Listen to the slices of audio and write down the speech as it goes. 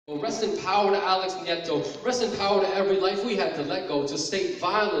Rest in power to Alex Nieto. Rest in power to every life we had to let go. To state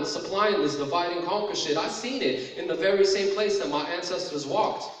violence, supplying this divide and conquer shit. I seen it in the very same place that my ancestors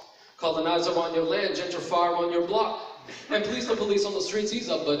walked. Colonizer on your land, gentrifier on your block. And police the police on the streets ease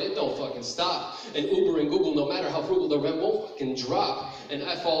up, but it don't fucking stop. And Uber and Google, no matter how frugal the rent, won't fucking drop. And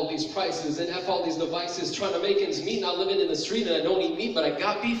F all these prices, and F all these devices, trying to make ends meet, not living in the street, and I don't eat meat, but I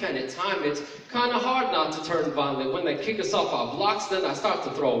got beef, and at time it's kinda hard not to turn violent. When they kick us off our blocks, then I start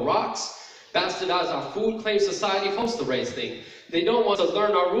to throw rocks. Bastardize our food, claim society hosts the race thing. They don't want to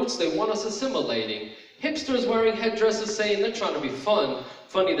learn our roots, they want us assimilating. Hipsters wearing headdresses saying they're trying to be fun.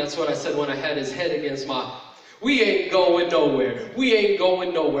 Funny, that's what I said when I had his head against my... We ain't going nowhere. We ain't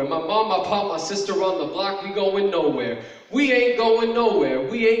going nowhere. My mom, my pop, my sister on the block, we going nowhere. We ain't going nowhere.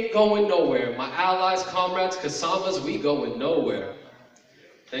 We ain't going nowhere. My allies, comrades, Kasamas, we going nowhere.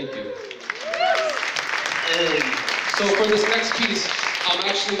 Thank you. And so for this next piece, I'm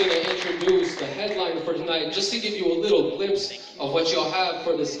actually going to introduce the headline for tonight, just to give you a little glimpse of what you'll have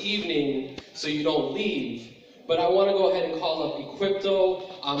for this evening so you don't leave. But I want to go ahead and call up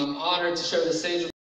Equipto. I'm honored to share the stage with